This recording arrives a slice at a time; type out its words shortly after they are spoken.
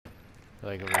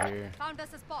Like over here. Found us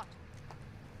a spot.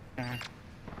 Do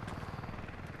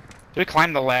we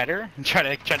climb the ladder and try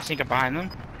to sneak up behind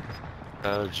them?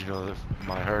 Did you know that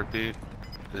my heartbeat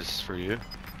is for you?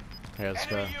 Here, let's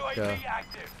go. Go.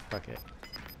 Fuck it.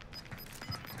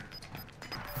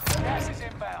 Gas is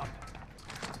inbound.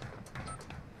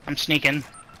 I'm sneaking.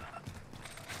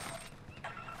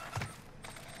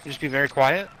 Just be very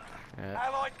quiet. Yeah.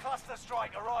 Allied cluster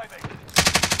strike arriving.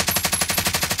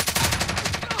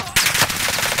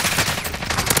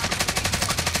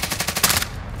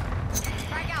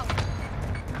 Frag out.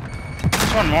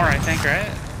 There's one more, I think, right?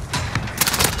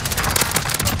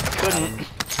 Couldn't.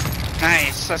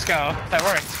 Nice, let's go. That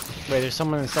worked. Wait, there's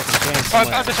someone in second chance. Oh,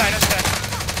 other side, other side.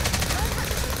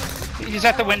 He's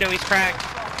at the window, he's cracked.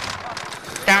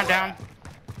 Down, down.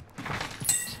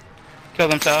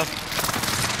 Killed himself.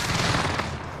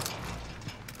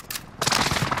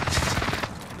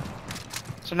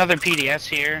 There's another PDS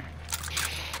here.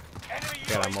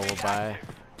 Got a mobile buy.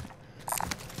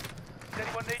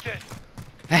 Anyone need it?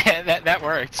 that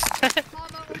worked. Yep,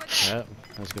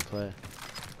 that was a good play.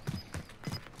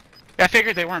 I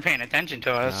figured they weren't paying attention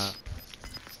to us.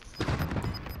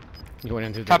 You went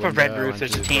into the Top of window, red roof,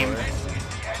 there's a into the team.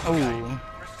 door. Ooh.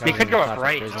 We could go up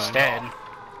right instead. I'm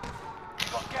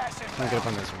gonna get up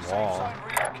on this wall.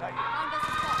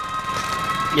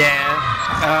 Yeah,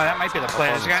 that might be the play.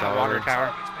 There's a guy in the water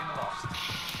tower.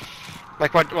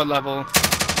 Like what level?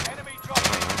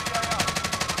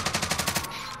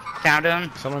 Downed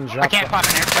him. Someone I dropped. can't pop an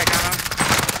airstrike on him.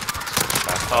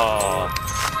 Oh.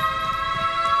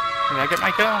 Did I get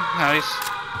my kill? Nice.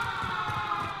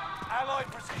 Allied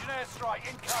precision airstrike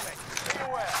incoming. Be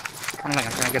aware. I don't think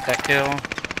I'm gonna get that kill.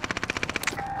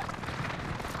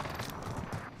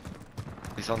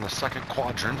 He's on the second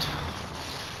quadrant.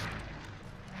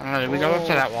 I don't know, did we go up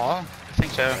to that wall? I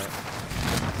think so.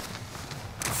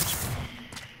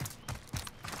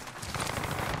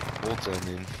 Bolts, I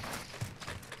mean.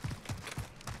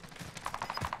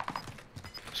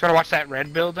 Just gotta watch that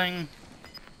red building.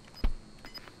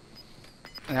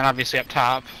 And then obviously up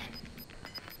top.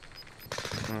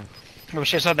 I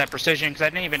wish I saw that precision, because I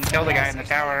didn't even kill the guy in the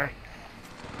tower.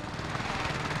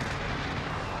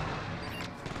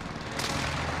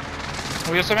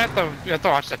 We also have to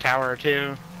watch the tower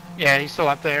too. Yeah, he's still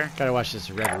up there. Gotta watch this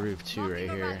red roof too, right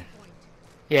here.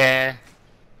 Yeah,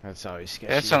 That's always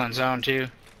sketchy. that's still in zone too.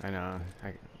 I know.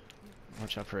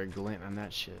 Watch out for a glint on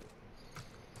that shit.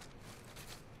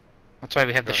 That's why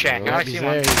we have the shack. Oh, I He's see there,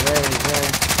 one. he's there, he's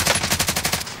there.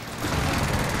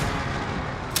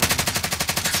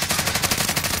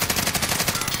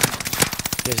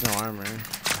 He has no armor.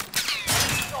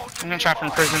 I'm gonna shot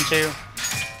from prison too.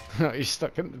 No, you're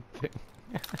stuck in the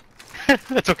thing.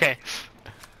 That's okay.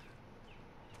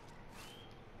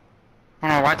 I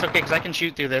don't know why it's okay, because I can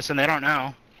shoot through this and they don't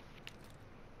know.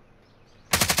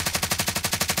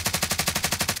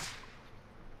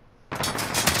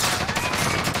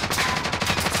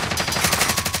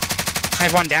 I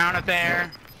have one down up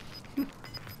there.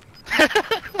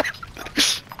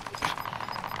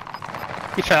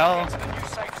 He fell.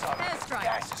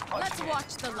 Airstrike. Let's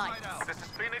watch the lights. This is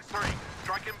Phoenix 3.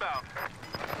 Strike inbound.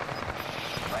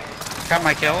 Got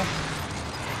my kill.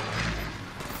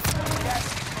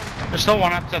 There's still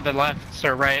one up to the left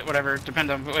or right, whatever,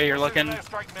 depends on the way you're looking.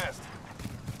 Airstrike missed.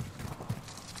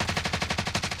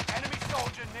 Enemy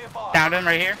soldier nearby. Downed him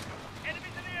right here. Enemies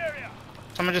in the area.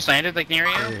 Someone just landed like near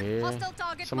you. Over here. Hostile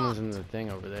target Someone's marked. in the thing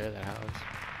over there, that house.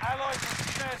 Allied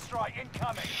precision airstrike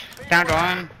incoming. Be Downed aware.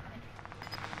 one.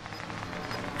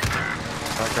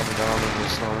 Not coming down in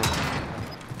this zone.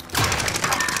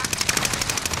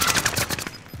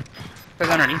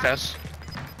 There's underneath us.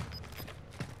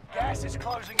 Gas is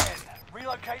closing in.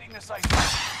 Relocating the safe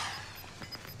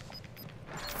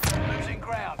zone. Losing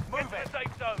ground. Move it.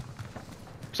 Safe zone.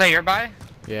 Is that your buy?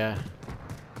 Yeah.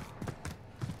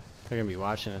 They're gonna be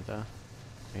watching it though.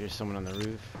 I hear someone on the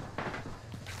roof.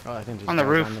 Oh, I think there's On the guys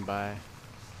roof. on the buy.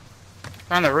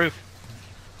 They're on the roof.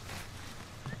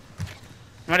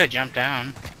 Might have jumped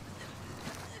down.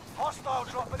 Hostile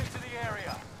dropping into the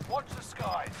area. Watch the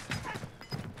skies.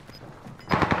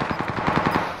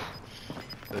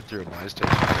 They threw a buy station.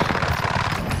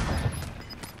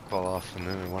 Fall off and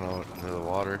then it went out into the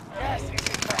water. Gas is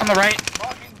inbound. On the right.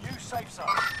 Marking new safe zone.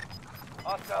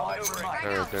 Hostile moving.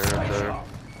 There, right there, right there.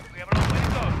 We have an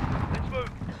open zone. Let's move.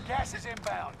 Gas is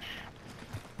inbound.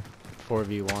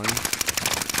 4v1.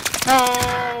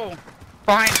 No!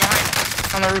 Behind.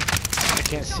 On the roof. I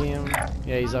can't see him.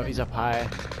 Yeah, he's up high.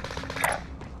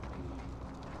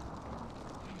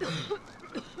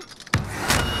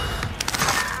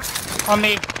 On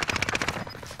me.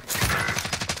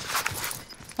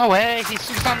 No way,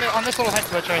 he's on this little head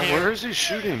switch right here. Where is he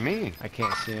shooting me? I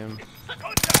can't see him.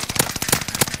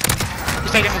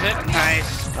 He's taking his hit.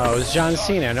 Nice. Oh, it was John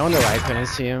Cena. No wonder why I couldn't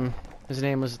see him. His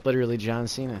name was literally John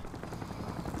Cena.